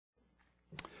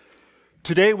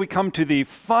Today we come to the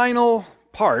final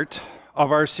part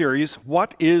of our series,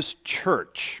 What is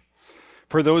Church?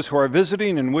 For those who are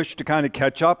visiting and wish to kind of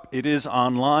catch up, it is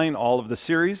online, all of the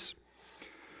series.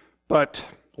 But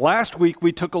last week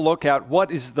we took a look at what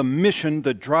is the mission,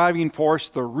 the driving force,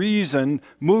 the reason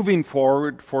moving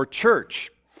forward for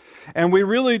church. And we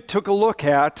really took a look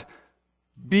at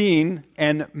being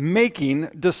and making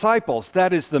disciples.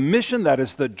 That is the mission, that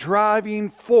is the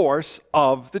driving force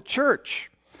of the church.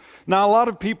 Now, a lot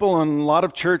of people in a lot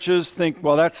of churches think,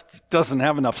 well, that doesn't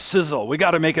have enough sizzle. We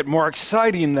got to make it more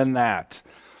exciting than that.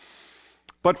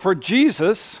 But for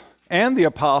Jesus and the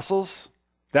apostles,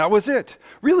 that was it.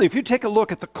 Really, if you take a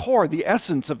look at the core, the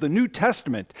essence of the New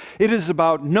Testament, it is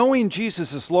about knowing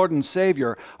Jesus as Lord and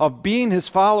Savior, of being his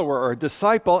follower or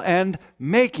disciple, and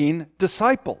making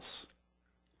disciples.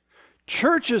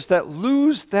 Churches that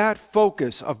lose that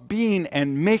focus of being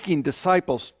and making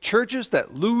disciples, churches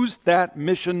that lose that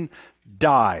mission,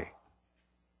 die.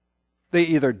 They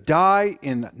either die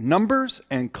in numbers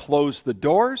and close the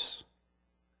doors,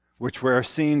 which we're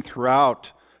seeing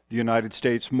throughout the United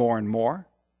States more and more,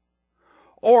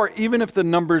 or even if the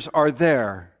numbers are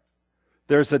there,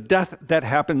 there's a death that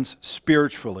happens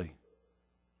spiritually.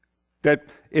 That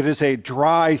it is a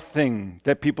dry thing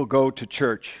that people go to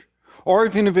church. Or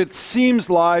even if it seems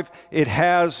live, it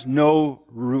has no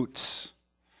roots.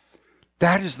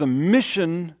 That is the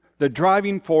mission, the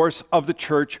driving force of the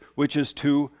church, which is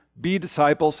to be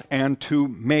disciples and to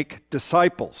make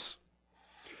disciples.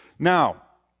 Now,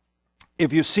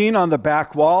 if you've seen on the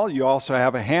back wall, you also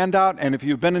have a handout, and if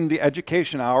you've been in the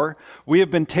education hour, we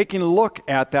have been taking a look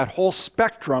at that whole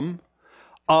spectrum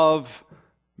of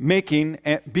being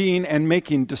and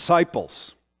making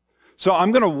disciples. So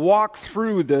I'm going to walk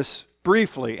through this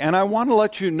briefly, and I want to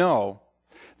let you know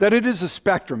that it is a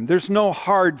spectrum. There's no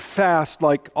hard, fast,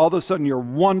 like all of a sudden you're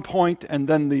one point and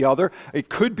then the other. It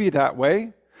could be that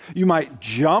way. You might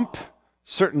jump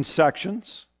certain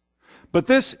sections, but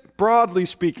this, broadly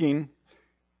speaking,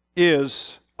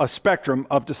 is a spectrum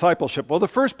of discipleship. Well, the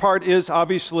first part is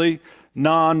obviously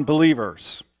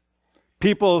non-believers.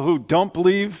 People who don't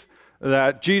believe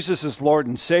that Jesus is Lord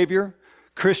and Savior.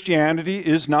 Christianity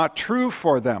is not true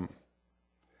for them.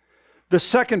 The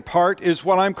second part is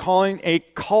what I'm calling a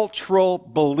cultural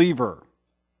believer.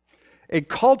 A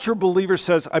cultural believer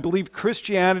says, I believe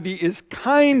Christianity is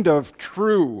kind of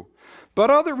true, but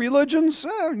other religions,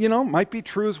 might be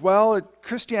true as well.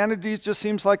 Christianity just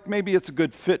seems like maybe it's a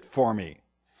good fit for me.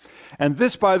 And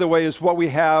this, by the way, is what we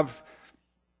have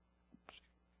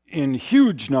in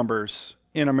huge numbers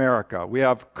in America. We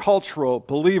have cultural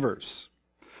believers.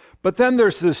 But then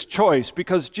there's this choice,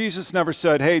 because Jesus never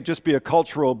said, hey, just be a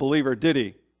cultural believer, did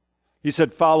he? He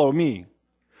said, follow me.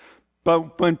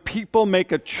 But when people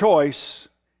make a choice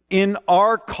in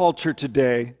our culture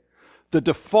today, the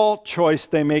default choice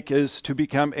they make is to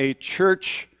become a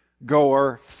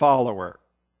church-goer follower.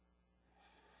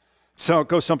 So it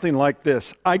goes something like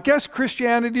this. I guess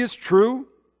Christianity is true,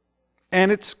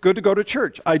 and it's good to go to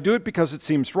church. I do it because it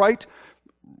seems right,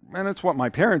 and it's what my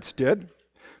parents did.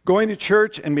 Going to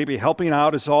church and maybe helping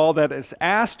out is all that is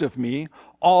asked of me,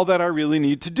 all that I really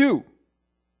need to do.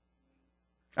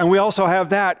 And we also have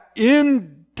that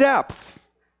in depth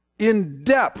in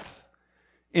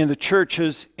the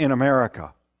churches in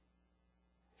America.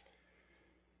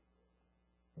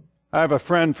 I have a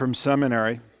friend from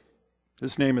seminary.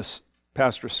 His name is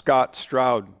Pastor Scott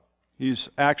Stroud. He's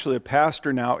actually a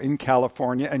pastor now in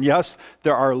California. And yes,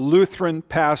 there are Lutheran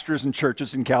pastors and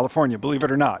churches in California, believe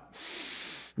it or not.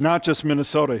 Not just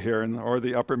Minnesota here or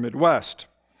the upper Midwest.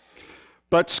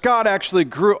 But Scott actually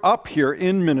grew up here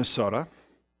in Minnesota,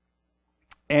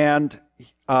 and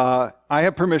I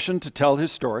have permission to tell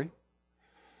his story.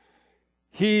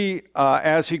 He,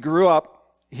 as he grew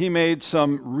up, he made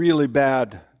some really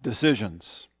bad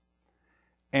decisions.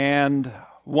 And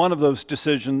one of those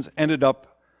decisions ended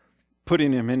up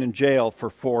putting him in jail for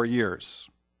 4 years.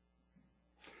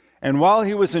 And while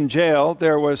he was in jail,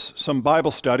 there was some Bible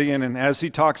study, and as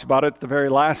he talks about it, the very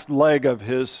last leg of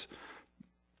his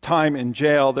time in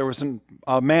jail, there was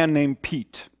a man named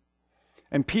Pete.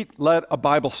 And Pete led a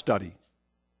Bible study.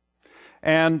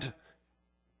 And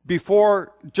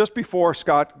just before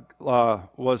Scott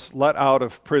was let out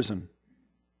of prison,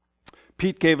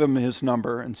 Pete gave him his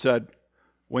number and said,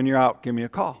 when you're out, give me a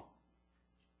call.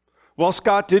 Well,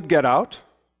 Scott did get out,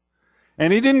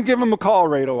 and he didn't give him a call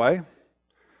right away.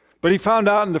 But he found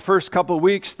out in the first couple of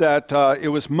weeks that it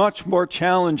was much more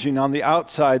challenging on the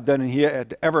outside than he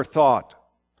had ever thought.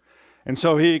 And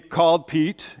so he called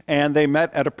Pete, and they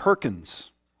met at a Perkins.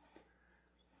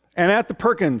 And at the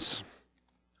Perkins,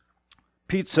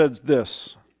 Pete said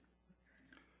this,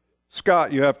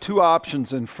 Scott, you have two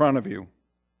options in front of you.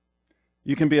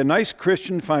 You can be a nice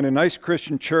Christian, find a nice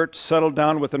Christian church, settle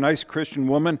down with a nice Christian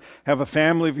woman, have a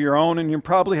family of your own, and you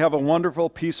probably have a wonderful,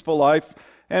 peaceful life,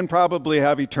 and probably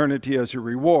have eternity as your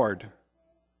reward.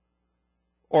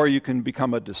 Or you can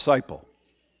become a disciple.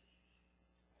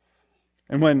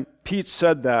 And when Pete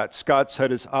said that, Scott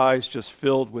said his eyes just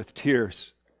filled with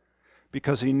tears,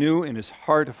 because he knew in his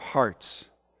heart of hearts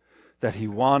that he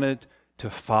wanted to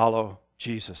follow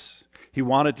Jesus. He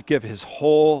wanted to give his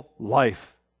whole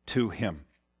life to him.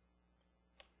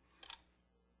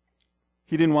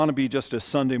 He didn't want to be just a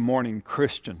Sunday morning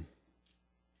Christian.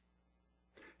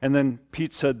 And then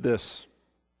Pete said this.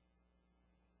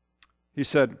 He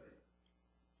said,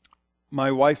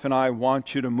 "My wife and I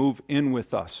want you to move in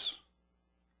with us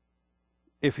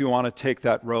if you want to take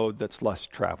that road that's less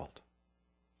traveled."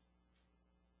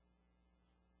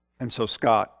 And so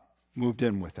Scott moved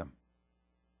in with him.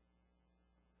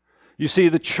 You see,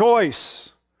 the choice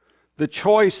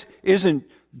isn't,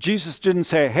 Jesus didn't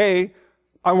say, "Hey,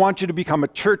 I want you to become a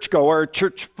churchgoer, a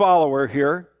church follower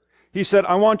here." He said,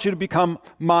 "I want you to become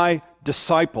my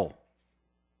disciple."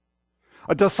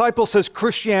 A disciple says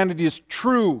Christianity is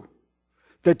true,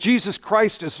 that Jesus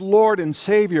Christ is Lord and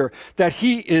Savior, that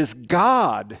He is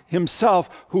God Himself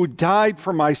who died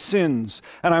for my sins,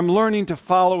 and I'm learning to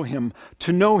follow Him,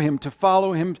 to know Him, to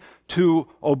follow Him, to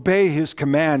obey His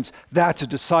commands. That's a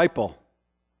disciple.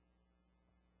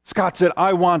 Scott said,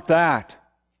 "I want that."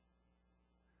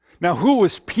 Now, who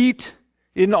was Pete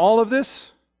in all of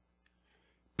this?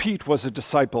 Pete was a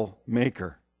disciple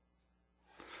maker.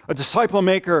 A disciple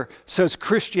maker says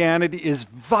Christianity is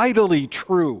vitally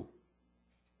true,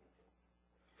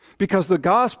 because the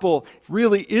gospel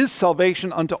really is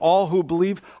salvation unto all who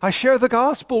believe. I share the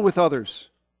gospel with others.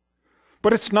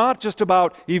 But it's not just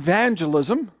about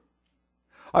evangelism.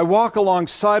 I walk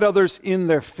alongside others in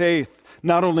their faith,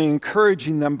 not only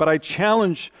encouraging them, but I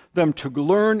challenge them to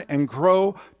learn and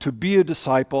grow, to be a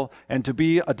disciple, and to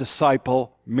be a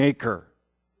disciple maker.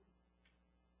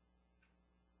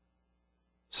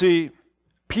 See,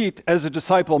 Pete, as a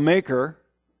disciple maker,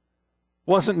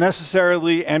 wasn't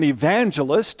necessarily an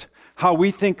evangelist, how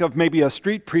we think of maybe a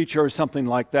street preacher or something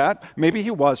like that. Maybe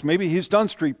he was, maybe he's done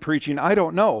street preaching, I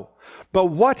don't know. But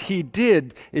what he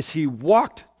did is he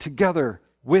walked together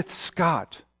with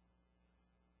Scott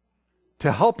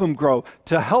to help him grow,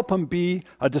 to help him be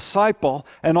a disciple.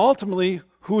 And ultimately,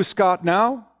 who is Scott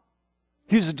now?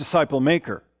 He's a disciple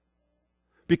maker,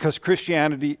 because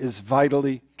Christianity is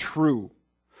vitally true.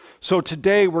 So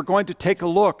today we're going to take a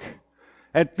look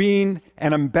at being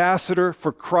an ambassador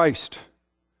for Christ,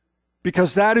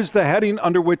 because that is the heading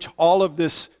under which all of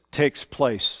this takes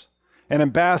place. An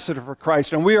ambassador for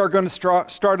Christ. And we are going to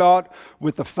start out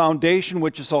with the foundation,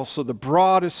 which is also the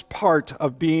broadest part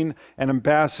of being an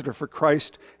ambassador for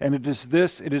Christ. And it is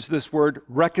this word,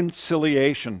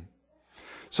 reconciliation.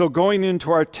 So going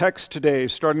into our text today,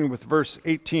 starting with verse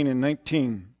 18 and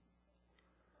 19.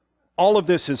 All of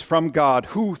this is from God,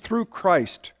 who through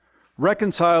Christ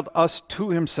reconciled us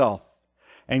to Himself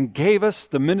and gave us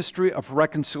the ministry of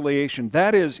reconciliation.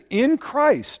 That is, in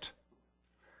Christ,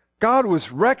 God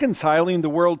was reconciling the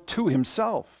world to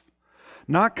Himself,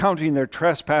 not counting their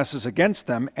trespasses against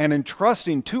them, and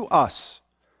entrusting to us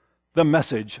the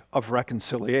message of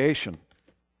reconciliation.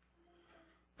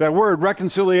 That word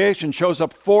reconciliation shows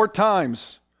up 4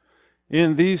 times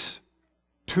in these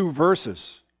 2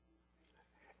 verses.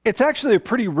 It's actually a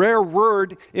pretty rare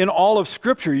word in all of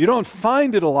Scripture. You don't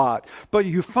find it a lot, but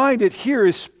you find it here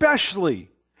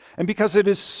especially. And because it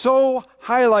is so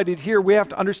highlighted here, we have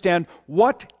to understand,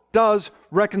 what does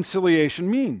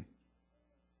reconciliation mean?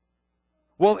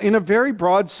 Well, in a very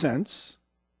broad sense,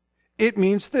 it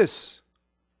means this: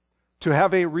 to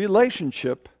have a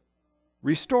relationship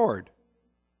restored.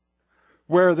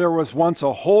 Where there was once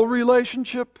a whole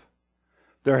relationship,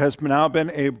 there has now been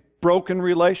a broken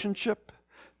relationship.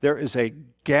 There is a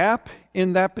gap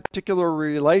in that particular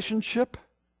relationship.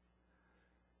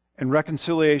 And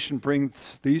reconciliation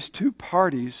brings these 2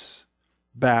 parties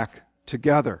back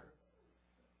together.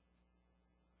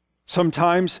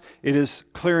 Sometimes it is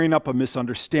clearing up a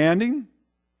misunderstanding.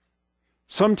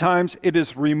 Sometimes it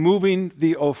is removing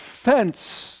the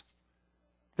offense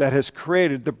that has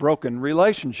created the broken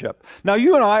relationship. Now,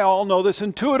 you and I all know this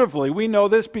intuitively. We know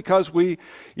this because we're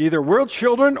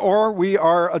children or we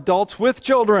are adults with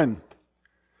children.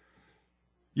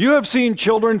 You have seen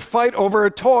children fight over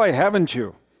a toy, haven't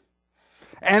you?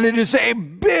 And it is a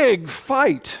big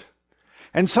fight.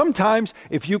 And sometimes,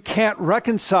 if you can't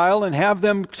reconcile and have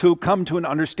them to come to an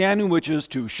understanding, which is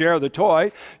to share the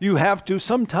toy, you have to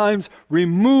sometimes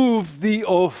remove the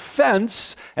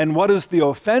offense. And what is the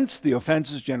offense? The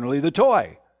offense is generally the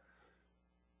toy.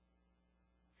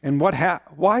 And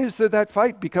why is there that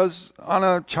fight? Because on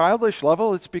a childish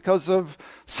level, it's because of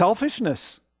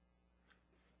selfishness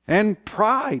and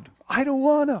pride. I don't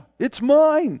wanna. It's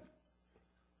mine.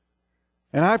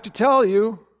 And I have to tell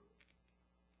you,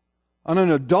 on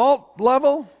an adult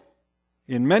level,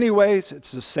 in many ways,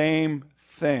 it's the same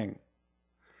thing.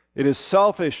 It is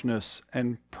selfishness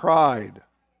and pride.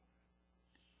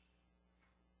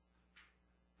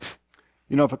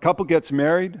 You know, if a couple gets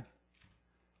married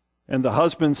and the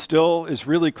husband still is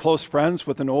really close friends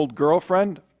with an old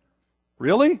girlfriend,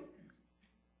 really?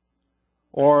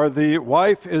 Or the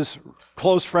wife is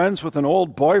close friends with an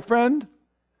old boyfriend,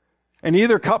 and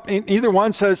either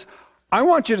one says, I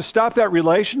want you to stop that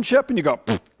relationship, and you go,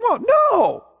 well,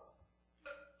 no.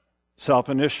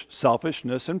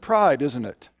 Selfishness and pride, isn't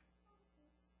it?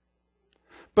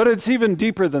 But it's even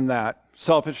deeper than that,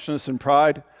 selfishness and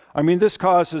pride. I mean, this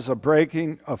causes a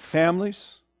breaking of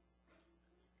families.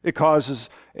 It causes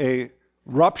a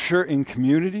rupture in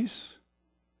communities.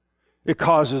 It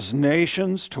causes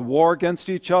nations to war against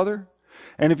each other.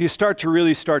 And if you start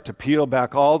to peel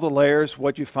back all the layers,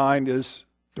 what you find is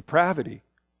depravity.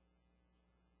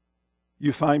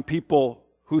 You find people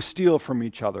who steal from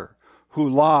each other, who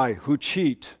lie, who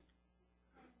cheat.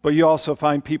 But you also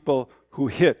find people who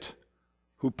hit,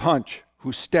 who punch,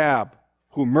 who stab,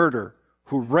 who murder,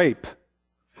 who rape,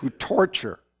 who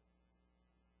torture.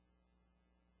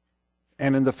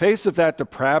 And in the face of that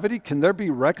depravity, can there be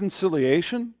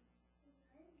reconciliation?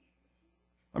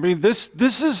 I mean, this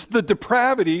is the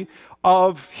depravity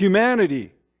of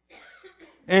humanity.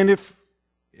 And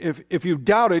if you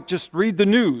doubt it, just read the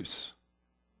news.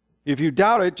 If you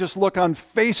doubt it, just look on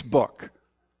Facebook.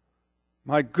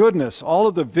 My goodness, all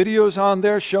of the videos on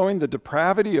there showing the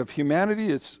depravity of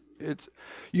humanity,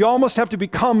 you almost have to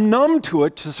become numb to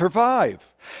it to survive.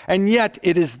 And yet,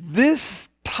 it is this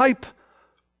type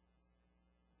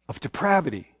of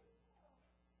depravity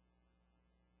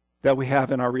that we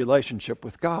have in our relationship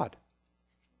with God.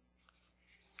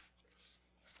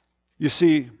 You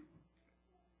see,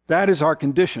 that is our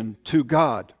condition to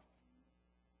God.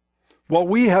 What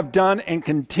we have done and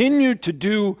continue to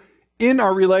do in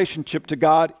our relationship to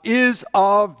God is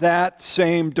of that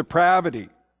same depravity.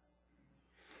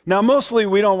 Now, mostly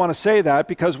we don't want to say that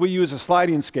because we use a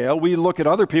sliding scale. We look at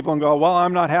other people and go, well,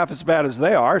 I'm not half as bad as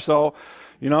they are, so,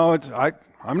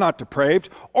 I'm not depraved.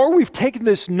 Or we've taken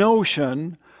this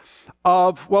notion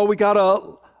of, well, we got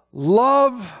to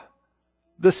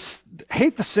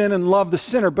hate the sin and love the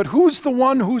sinner. But who's the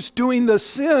one who's doing the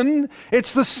sin?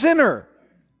 It's the sinner.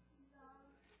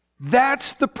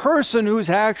 That's the person who's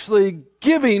actually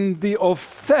giving the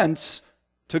offense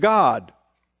to God.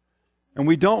 And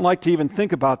we don't like to even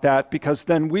think about that because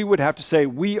then we would have to say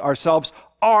we ourselves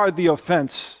are the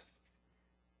offense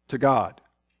to God.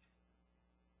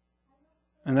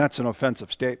 And that's an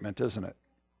offensive statement, isn't it?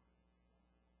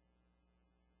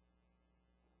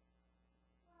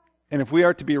 And if we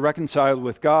are to be reconciled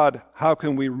with God, how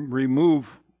can we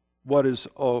remove what is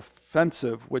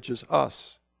offensive, which is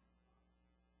us?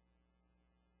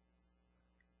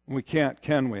 We can't,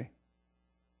 can we?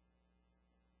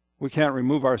 We can't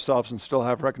remove ourselves and still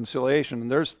have reconciliation.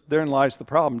 And therein lies the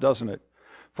problem, doesn't it?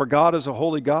 For God is a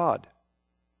holy God.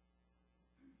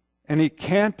 And He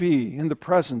can't be in the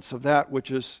presence of that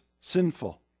which is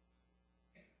sinful.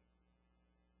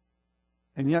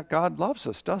 And yet God loves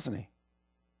us, doesn't He?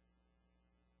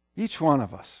 Each one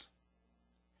of us.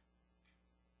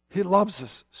 He loves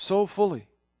us so fully.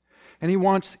 And He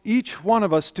wants each one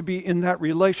of us to be in that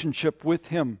relationship with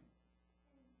Him.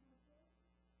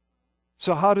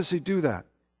 So how does He do that?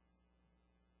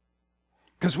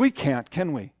 Because we can't,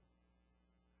 can we?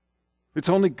 It's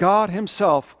only God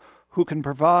Himself who can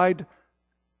provide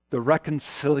the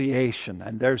reconciliation.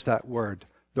 And there's that word,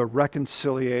 the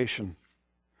reconciliation.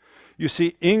 You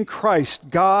see, in Christ,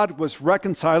 God was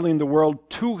reconciling the world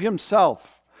to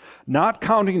Himself, not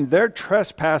counting their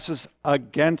trespasses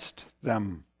against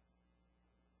them.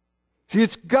 See,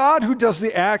 it's God who does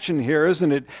the action here,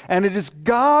 isn't it? And it is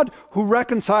God who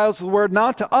reconciles the world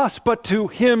not to us, but to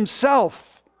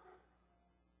Himself.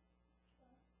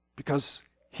 Because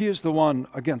He is the one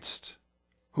against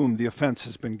whom the offense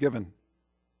has been given.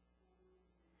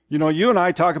 You know, you and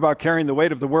I talk about carrying the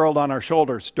weight of the world on our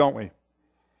shoulders, don't we?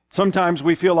 Sometimes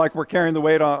we feel like we're carrying the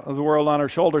weight of the world on our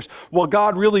shoulders. Well,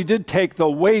 God really did take the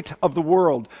weight of the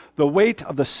world, the weight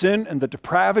of the sin and the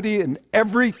depravity and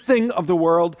everything of the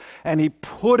world, and He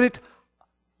put it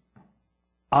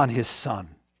on his Son.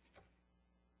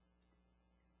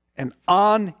 And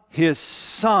on his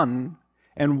Son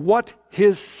and what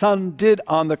his Son did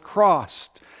on the cross.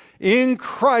 In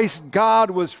Christ,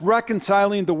 God was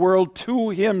reconciling the world to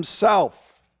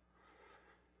himself.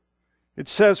 It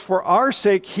says, for our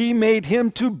sake, he made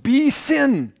him to be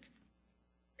sin,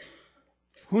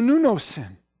 who knew no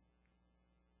sin,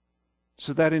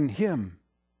 so that in him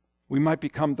we might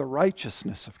become the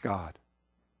righteousness of God.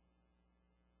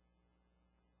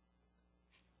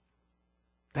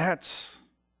 That's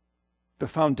the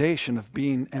foundation of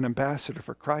being an ambassador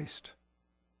for Christ.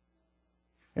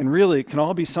 And really, it can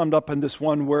all be summed up in this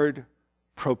one word,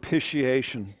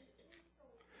 propitiation.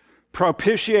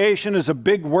 Propitiation is a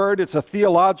big word. It's a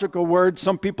theological word.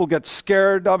 Some people get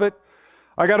scared of it.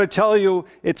 I got to tell you,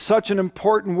 it's such an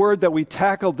important word that we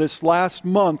tackled this last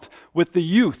month with the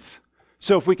youth.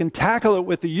 So if we can tackle it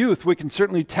with the youth, we can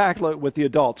certainly tackle it with the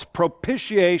adults.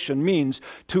 Propitiation means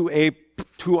to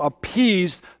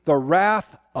appease the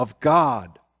wrath of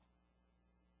God.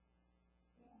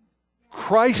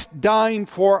 Christ dying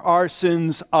for our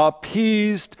sins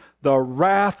appeased the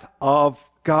wrath of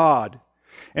God.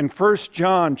 In 1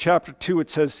 John chapter 2, it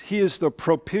says, he is the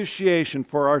propitiation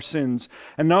for our sins,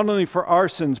 and not only for our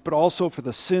sins, but also for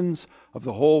the sins of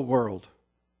the whole world.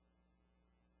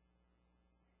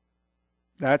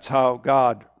 That's how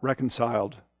God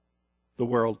reconciled the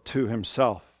world to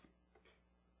himself.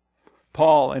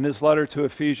 Paul, in his letter to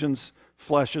Ephesians,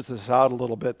 fleshes this out a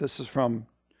little bit. This is from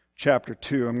chapter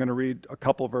 2. I'm going to read a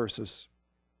couple verses.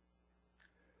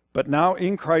 But now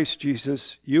in Christ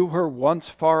Jesus, you who were once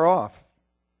far off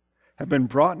have been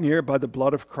brought near by the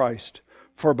blood of Christ,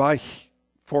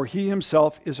 for he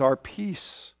himself is our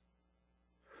peace,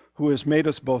 who has made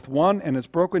us both one and has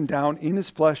broken down in his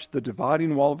flesh the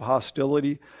dividing wall of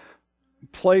hostility,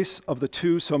 place of the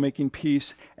two, so making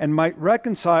peace, and might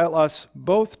reconcile us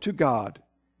both to God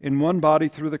in one body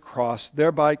through the cross,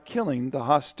 thereby killing the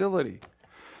hostility.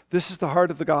 This is the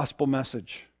heart of the gospel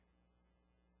message.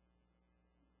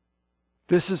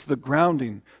 This is the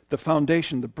grounding, the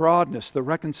foundation, the broadness, the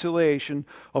reconciliation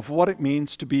of what it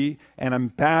means to be an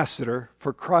ambassador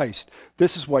for Christ.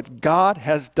 This is what God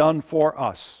has done for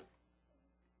us.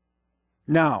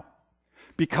 Now,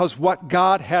 because what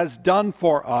God has done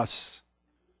for us,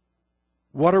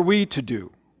 what are we to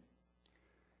do?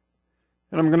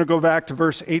 And I'm going to go back to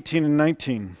verse 18 and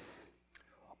 19.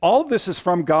 All of this is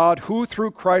from God, who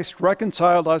through Christ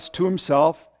reconciled us to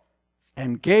himself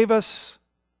and gave us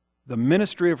the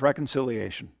ministry of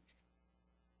reconciliation.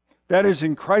 That is,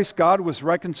 in Christ, God was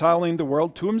reconciling the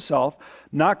world to himself,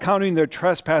 not counting their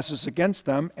trespasses against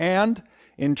them, and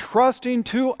entrusting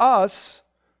to us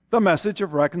the message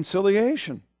of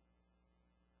reconciliation.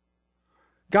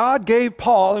 God gave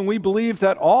Paul, and we believe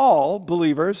that all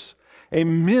believers, a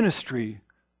ministry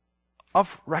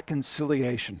of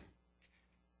reconciliation.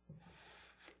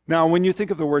 Now, when you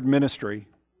think of the word ministry,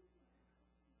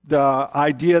 the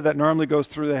idea that normally goes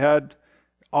through the head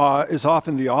is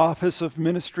often the office of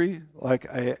ministry, like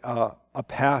a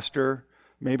pastor,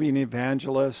 maybe an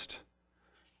evangelist.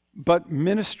 But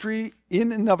ministry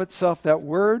in and of itself, that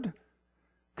word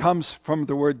comes from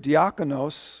the word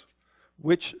diakonos,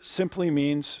 which simply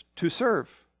means to serve.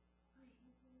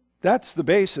 That's the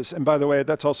basis. And by the way,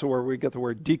 that's also where we get the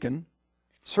word deacon,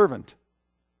 servant.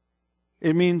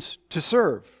 It means to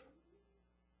serve.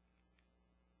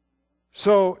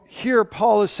 So here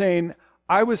Paul is saying,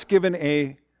 I was given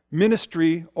a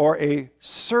ministry or a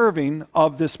serving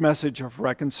of this message of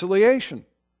reconciliation.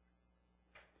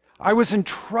 I was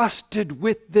entrusted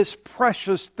with this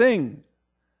precious thing.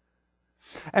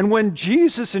 And when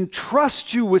Jesus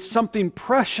entrusts you with something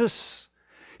precious,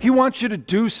 he wants you to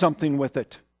do something with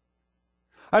it.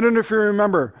 I don't know if you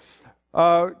remember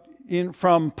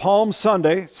from Palm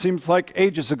Sunday, seems like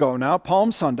ages ago now,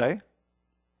 Palm Sunday,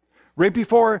 right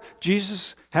before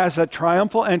Jesus has a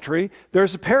triumphal entry,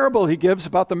 there's a parable he gives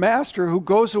about the master who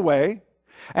goes away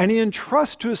and he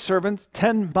entrusts to his servants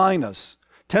 10 minas.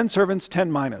 10 servants,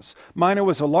 10 minas. Mina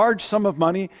was a large sum of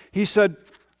money. He said,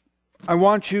 I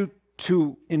want you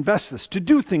to invest this, to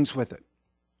do things with it.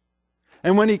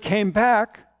 And when he came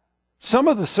back, some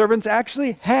of the servants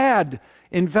actually had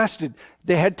invested.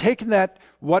 They had taken that,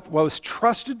 what was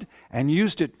trusted, and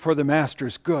used it for the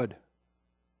master's good.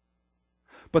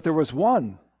 But there was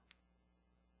one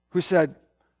who said,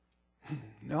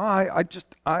 no,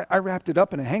 I wrapped it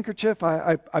up in a handkerchief.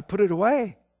 I put it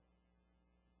away.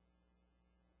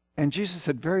 And Jesus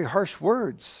said very harsh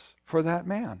words for that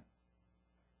man.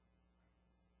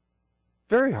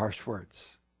 Very harsh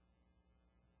words.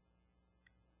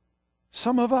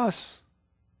 Some of us,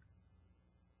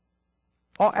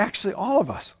 actually all of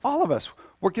us,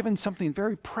 We're given something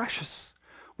very precious,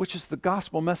 which is the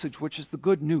gospel message, which is the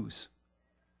good news.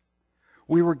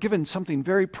 We were given something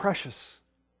very precious.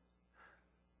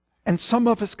 And some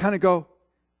of us kind of go,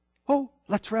 oh,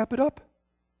 let's wrap it up.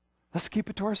 Let's keep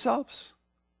it to ourselves.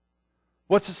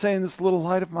 What's it say in this little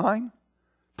light of mine?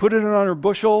 Put it under a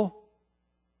bushel.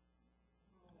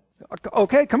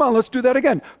 Okay, come on, let's do that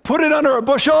again. Put it under a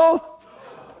bushel.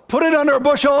 Put it under a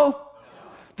bushel.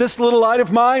 This little light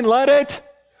of mine, let it.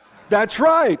 That's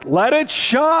right, let it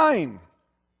shine.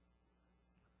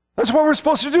 That's what we're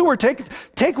supposed to do. We're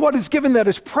take what is given that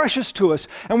is precious to us,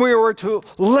 and we are to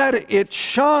let it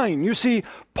shine. You see,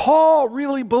 Paul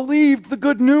really believed the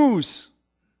good news.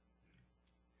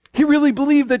 He really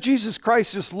believed that Jesus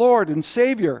Christ is Lord and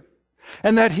Savior,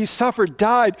 and that he suffered,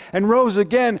 died, and rose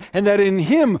again, and that in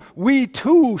him we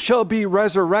too shall be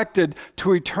resurrected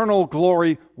to eternal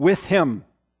glory with him.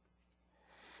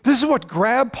 This is what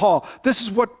grabbed Paul. This is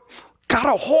what got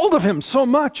a hold of him so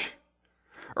much.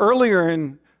 Earlier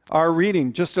in our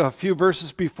reading, just a few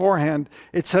verses beforehand,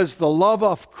 it says, the love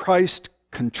of Christ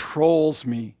controls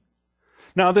me.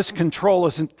 Now, this control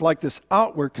isn't like this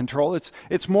outward control.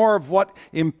 It's more of what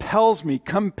impels me,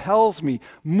 compels me,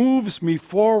 moves me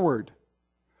forward.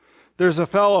 There's a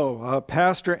fellow,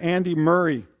 Pastor Andy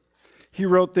Murray. He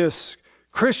wrote this: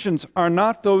 Christians are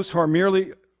not those who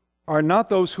merely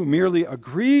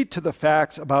agree to the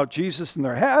facts about Jesus in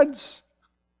their heads.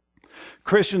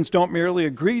 Christians don't merely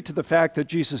agree to the fact that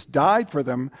Jesus died for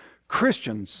them.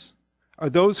 Christians are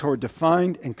those who are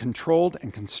defined and controlled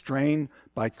and constrained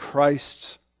by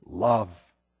Christ's love.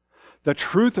 The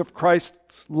truth of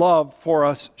Christ's love for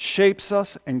us shapes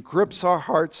us and grips our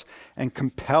hearts and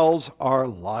compels our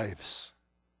lives.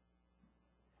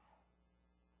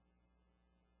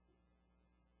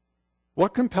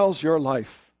 What compels your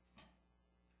life?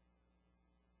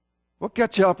 What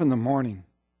gets you up in the morning?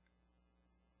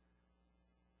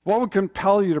 What would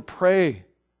compel you to pray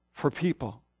for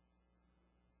people?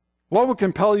 What would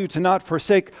compel you to not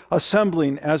forsake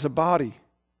assembling as a body?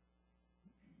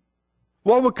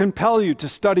 What would compel you to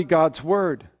study God's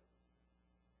Word?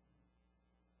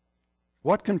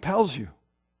 What compels you?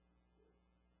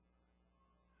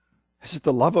 Is it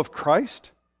the love of Christ?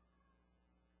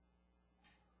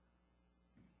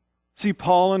 See,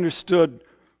 Paul understood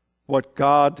what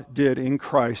God did in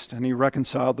Christ, and he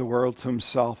reconciled the world to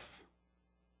himself.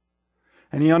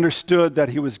 And he understood that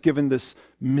he was given this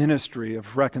ministry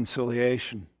of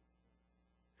reconciliation.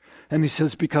 And he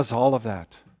says, because of all of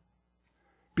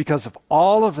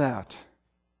that,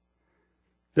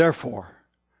 therefore,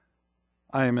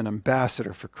 I am an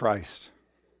ambassador for Christ.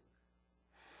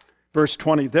 Verse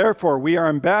 20, therefore, we are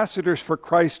ambassadors for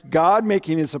Christ, God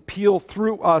making his appeal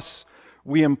through us.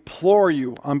 We implore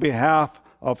you on behalf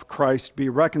of Christ, be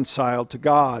reconciled to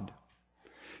God.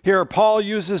 Here, Paul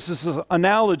uses this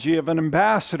analogy of an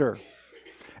ambassador.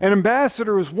 An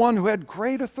ambassador is one who had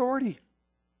great authority.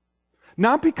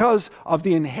 Not because of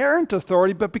the inherent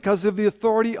authority, but because of the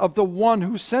authority of the one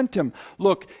who sent him.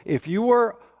 Look, if you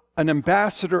were an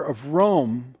ambassador of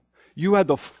Rome, you had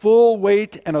the full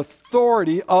weight and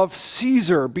authority of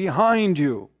Caesar behind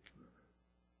you.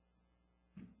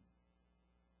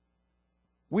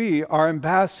 We are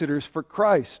ambassadors for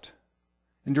Christ.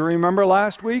 And do you remember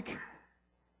last week?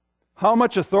 How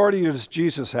much authority does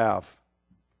Jesus have?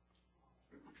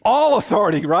 All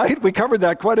authority, right? We covered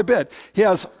that quite a bit. He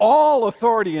has all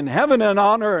authority in heaven and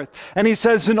on earth. And he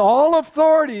says, in all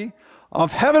authority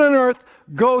of heaven and earth,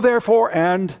 go therefore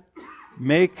and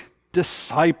make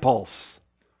disciples.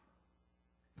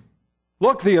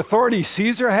 Look, the authority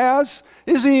Caesar has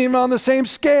isn't even on the same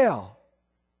scale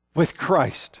with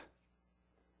Christ.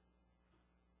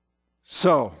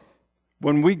 So,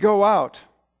 when we go out,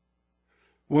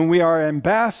 when we are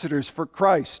ambassadors for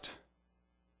Christ,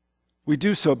 we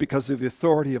do so because of the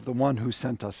authority of the one who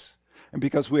sent us, and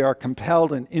because we are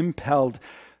compelled and impelled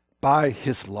by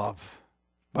his love,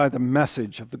 by the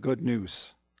message of the good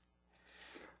news.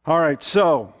 All right,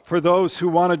 so for those who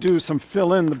want to do some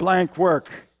fill-in-the-blank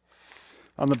work,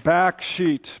 on the back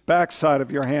sheet, back side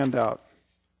of your handout.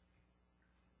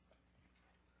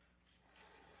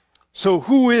 So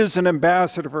who is an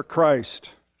ambassador for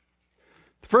Christ?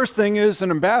 First thing is,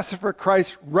 an ambassador for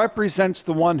Christ represents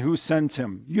the one who sent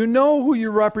him. You know who you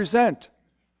represent.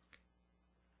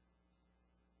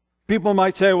 People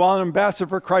might say, well, an ambassador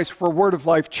for Christ for Word of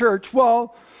Life Church.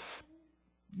 Well,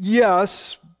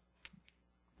 yes,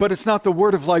 but it's not the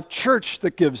Word of Life Church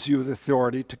that gives you the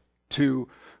authority to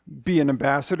be an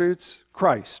ambassador. It's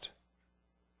Christ.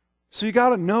 So you got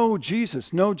to know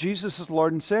Jesus. Know Jesus as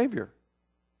Lord and Savior.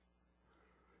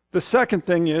 The second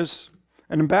thing is,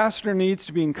 An ambassador needs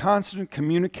to be in constant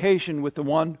communication with the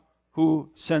one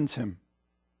who sends him.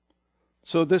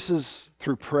 So this is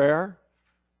through prayer,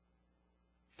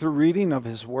 through reading of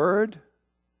his word,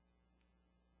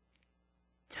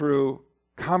 through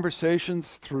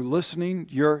conversations, through listening.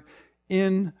 You're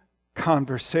in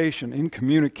conversation, in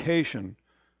communication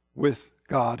with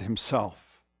God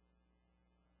himself.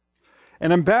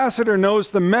 An ambassador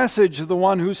knows the message of the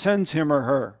one who sends him or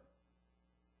her.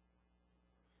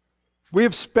 We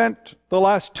have spent the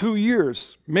last 2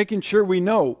 years making sure we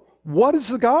know, what is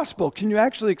the gospel? Can you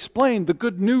actually explain the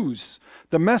good news,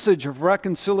 the message of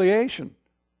reconciliation?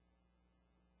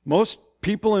 Most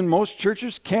people in most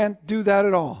churches can't do that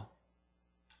at all.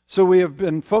 So we have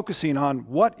been focusing on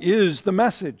what is the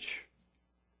message.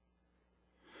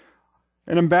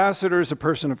 An ambassador is a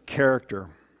person of character.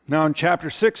 Now in chapter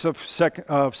 6 of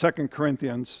 2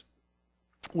 Corinthians,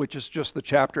 which is just the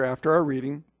chapter after our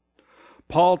reading,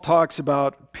 Paul talks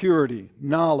about purity,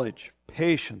 knowledge,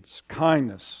 patience,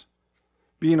 kindness,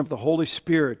 being of the Holy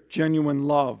Spirit, genuine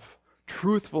love,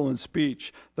 truthful in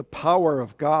speech, the power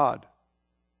of God.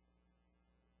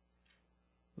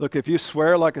 Look, if you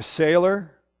swear like a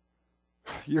sailor,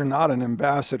 you're not an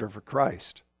ambassador for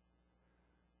Christ.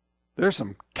 There's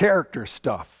some character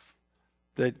stuff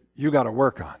that you got to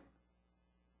work on.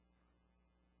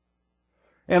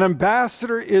 An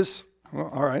ambassador is, well,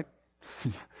 all right,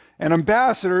 an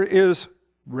ambassador is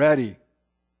ready.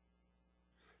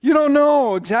 You don't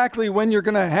know exactly when you're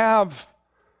going to have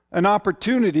an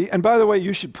opportunity. And by the way,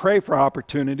 you should pray for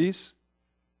opportunities.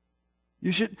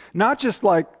 You should not just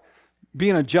like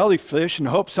being a jellyfish and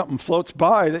hope something floats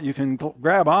by that you can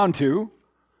grab onto.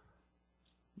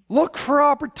 Look for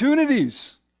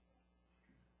opportunities.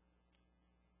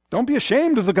 Don't be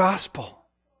ashamed of the gospel.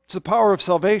 It's the power of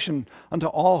salvation unto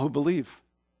all who believe.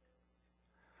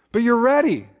 But you're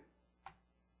ready.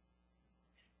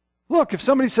 Look, if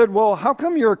somebody said, well, how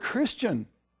come you're a Christian?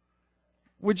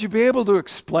 Would you be able to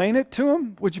explain it to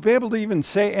them? Would you be able to even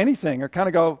say anything or kind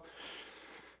of go,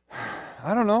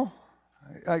 I don't know,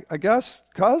 I guess,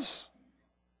 because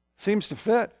seems to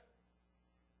fit.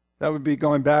 That would be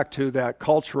going back to that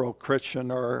cultural Christian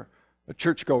or a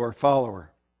churchgoer follower.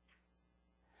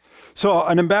 So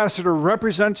an ambassador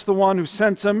represents the one who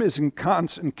sends him, is in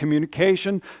constant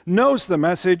communication, knows the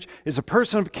message, is a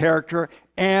person of character,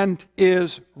 and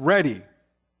is ready.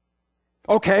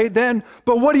 Okay, then,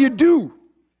 but what do you do?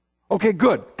 Okay,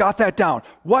 good, got that down.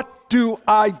 What do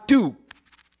I do?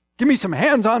 Give me some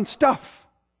hands-on stuff.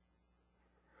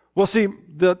 Well, see,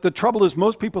 the trouble is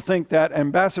most people think that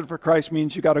ambassador for Christ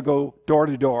means you got to go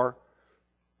door-to-door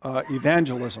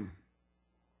evangelism.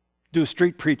 Do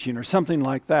street preaching or something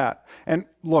like that. And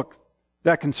look,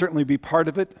 that can certainly be part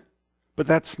of it, but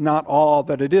that's not all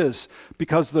that it is.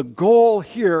 Because the goal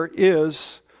here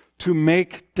is to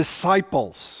make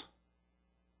disciples.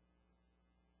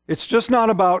 It's just not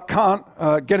about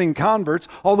getting converts,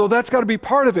 although that's got to be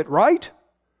part of it, right?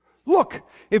 Look,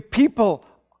 if people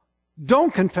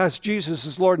don't confess Jesus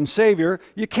as Lord and Savior,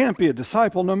 you can't be a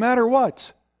disciple no matter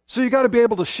what. So you got to be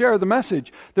able to share the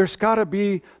message. There's got to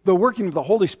be the working of the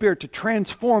Holy Spirit to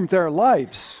transform their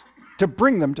lives, to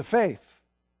bring them to faith.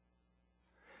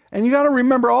 And you got to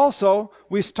remember also,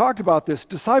 we talked about this,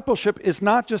 discipleship is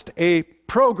not just a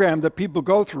program that people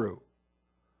go through.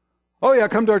 Oh yeah,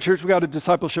 come to our church, we got a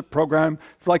discipleship program.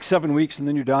 It's like 7 weeks and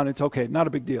then you're done. It's okay, not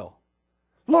a big deal.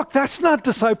 Look, that's not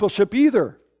discipleship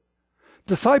either.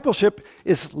 Discipleship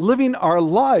is living our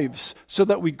lives so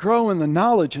that we grow in the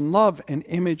knowledge and love and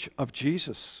image of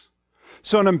Jesus.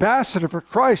 So an ambassador for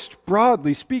Christ,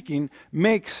 broadly speaking,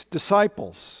 makes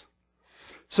disciples.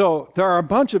 So there are a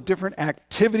bunch of different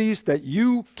activities that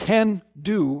you can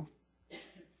do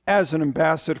as an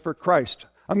ambassador for Christ.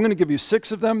 I'm going to give you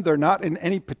 6 of them. They're not in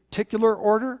any particular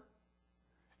order,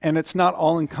 and it's not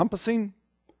all-encompassing,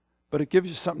 but it gives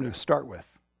you something to start with.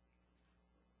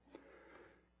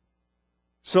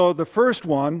 So the first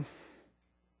one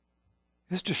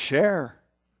is to share.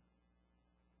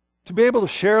 To be able to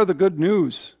share the good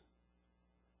news.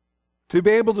 To be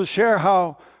able to share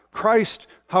how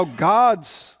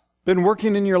God's been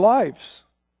working in your lives.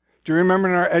 Do you remember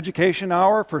in our education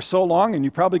hour for so long, and you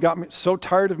probably got so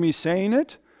tired of me saying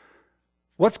it?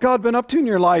 What's God been up to in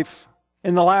your life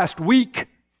in the last week?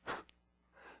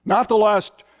 Not the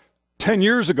last 10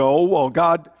 years ago. Well,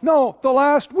 no, the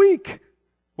last week.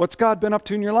 What's God been up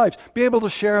to in your life? Be able to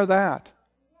share that.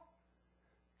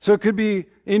 So it could be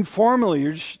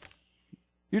informally,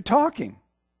 you're talking.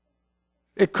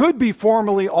 It could be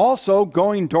formally also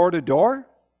going door to door,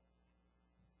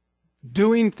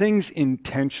 doing things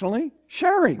intentionally,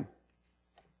 sharing.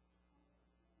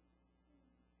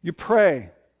 You pray.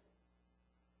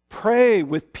 Pray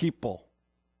with people.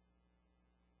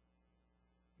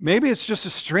 Maybe it's just a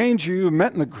stranger you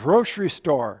met in the grocery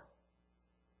store.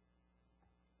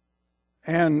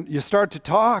 And you start to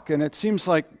talk, and it seems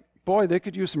like, boy, they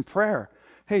could use some prayer.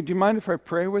 Hey, do you mind if I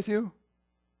pray with you?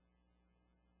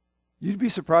 You'd be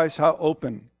surprised how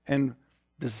open and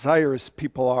desirous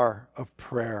people are of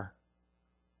prayer.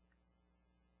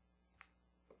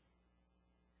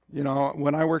 You know,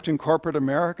 when I worked in corporate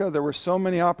America, there were so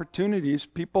many opportunities.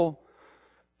 People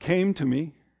came to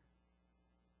me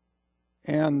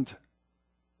and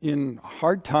in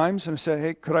hard times and said,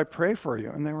 hey, could I pray for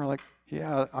you? And they were like,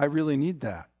 yeah, I really need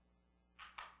that.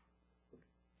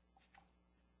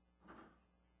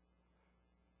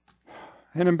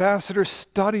 An ambassador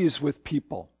studies with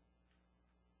people.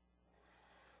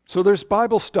 So there's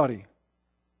Bible study.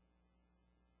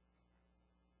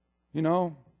 You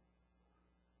know?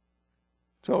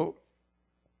 So,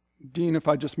 Dean, if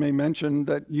I just may mention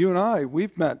that you and I,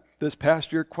 we've met this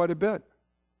past year quite a bit.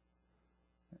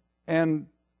 And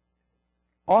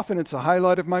often it's a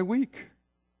highlight of my week.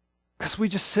 Because we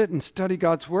just sit and study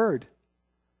God's Word.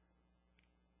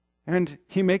 And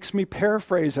He makes me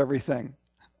paraphrase everything.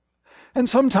 And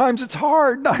sometimes it's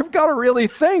hard. I've got to really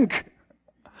think.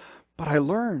 But I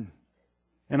learn.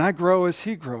 And I grow as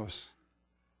He grows.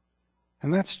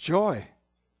 And that's joy.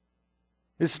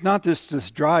 It's not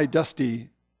this dry, dusty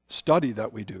study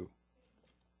that we do.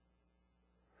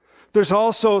 There's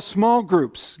also small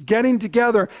groups, getting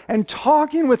together and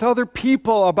talking with other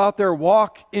people about their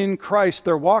walk in Christ,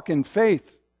 their walk in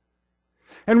faith.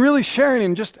 And really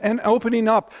sharing and opening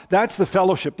up. That's the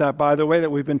fellowship that, by the way,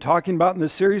 that we've been talking about in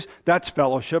this series. That's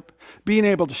fellowship. Being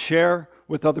able to share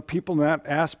with other people in that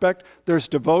aspect. There's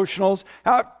devotionals.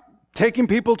 Taking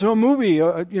people to a movie,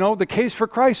 The Case for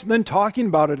Christ, and then talking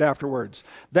about it afterwards.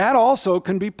 That also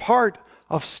can be part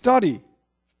of study.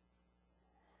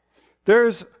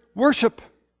 There's worship.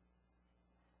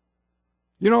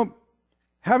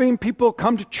 Having people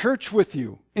come to church with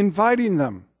you, inviting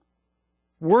them,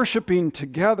 worshiping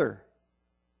together.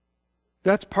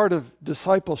 That's part of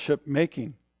discipleship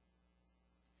making.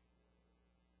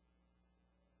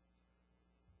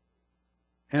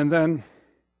 And then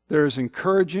there's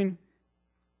encouraging,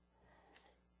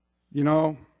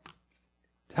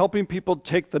 helping people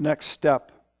take the next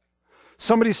step.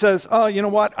 Somebody says, oh, you know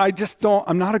what,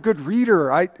 I'm not a good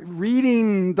reader.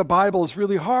 Reading the Bible is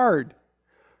really hard.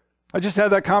 I just had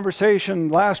that conversation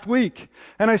last week.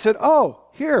 And I said, oh,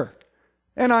 here.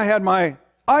 And I had my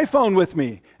iPhone with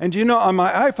me. And on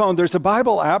my iPhone, there's a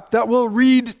Bible app that will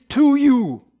read to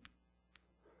you.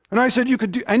 And I said, you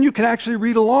can actually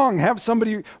read along, have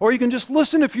somebody, or you can just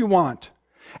listen if you want.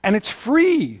 And it's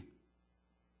free.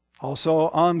 Also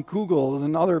on Google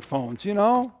and other phones,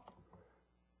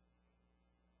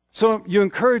 So you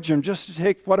encourage them just to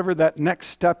take whatever that next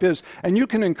step is. And you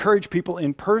can encourage people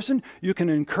in person. You can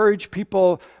encourage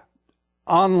people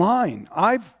online.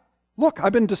 I've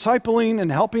been discipling and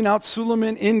helping out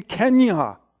Suleiman in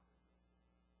Kenya.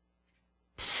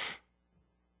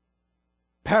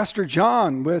 Pastor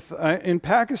John in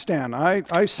Pakistan,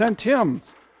 I sent him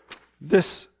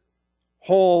this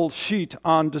whole sheet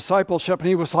on discipleship, and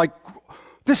he was like,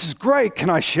 this is great, can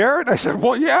I share it? I said,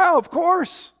 well, yeah, of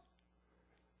course.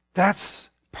 That's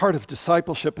part of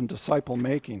discipleship and disciple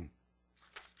making.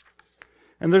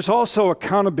 And there's also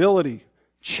accountability,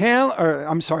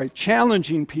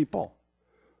 challenging people.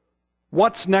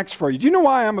 What's next for you? Do you know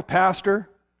why I'm a pastor?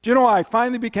 Do you know why I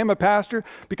finally became a pastor?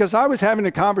 Because I was having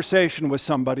a conversation with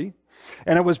somebody,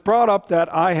 and it was brought up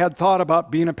that I had thought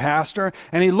about being a pastor,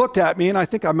 and he looked at me, and I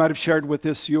think I might have shared with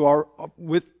you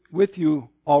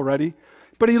already,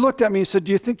 but he looked at me and said,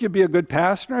 do you think you'd be a good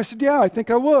pastor? And I said, yeah, I think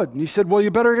I would. And he said, well,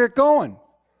 you better get going.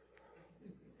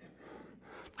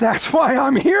 That's why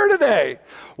I'm here today.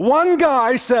 One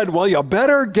guy said, well, you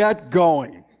better get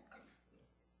going.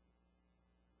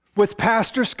 With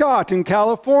Pastor Scott in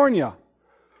California.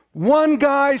 One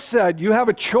guy said, you have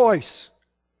a choice.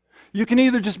 You can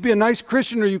either just be a nice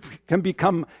Christian or you can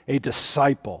become a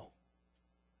disciple.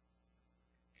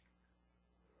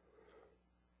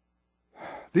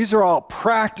 These are all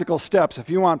practical steps. If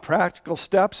you want practical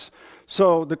steps,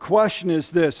 so the question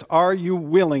is this: are you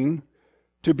willing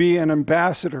to be an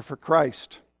ambassador for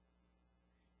Christ?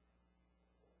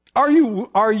 Are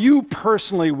you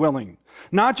personally willing?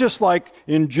 Not just like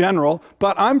in general,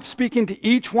 but I'm speaking to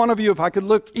each one of you. If I could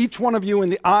look each one of you in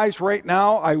the eyes right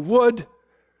now, I would.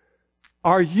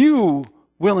 Are you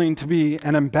willing to be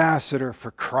an ambassador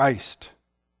for Christ?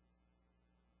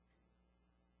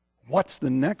 What's the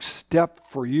next step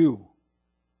for you?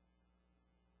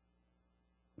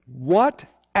 What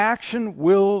action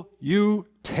will you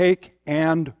take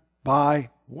and by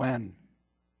when.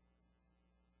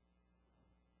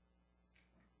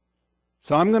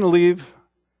 So I'm going to leave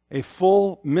a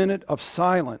full minute of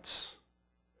silence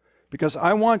because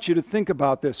I want you to think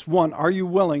about this. One, are you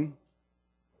willing?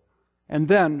 And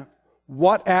then,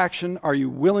 what action are you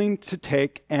willing to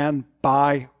take and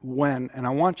by when? And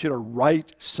I want you to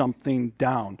write something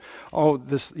down.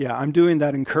 I'm doing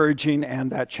that encouraging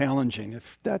and that challenging,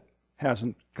 if that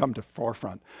hasn't come to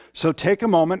forefront. So take a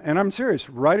moment, and I'm serious,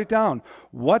 write it down.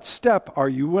 What step are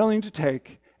you willing to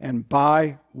take and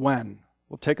by when?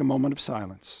 We'll take a moment of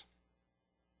silence.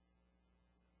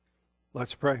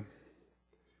 Let's pray.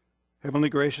 Heavenly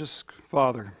gracious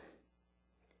Father,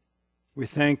 we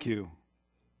thank you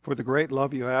for the great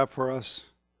love you have for us,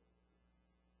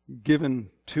 given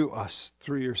to us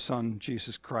through your Son,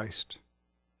 Jesus Christ,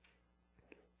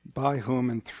 by whom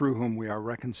and through whom we are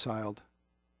reconciled.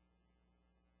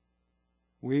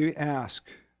 We ask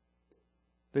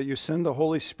that you send the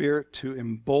Holy Spirit to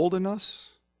embolden us,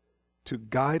 to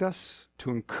guide us, to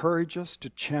encourage us, to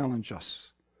challenge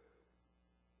us,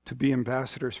 to be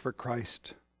ambassadors for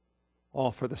Christ,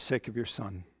 all for the sake of your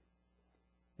Son.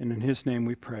 And in his name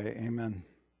we pray, amen.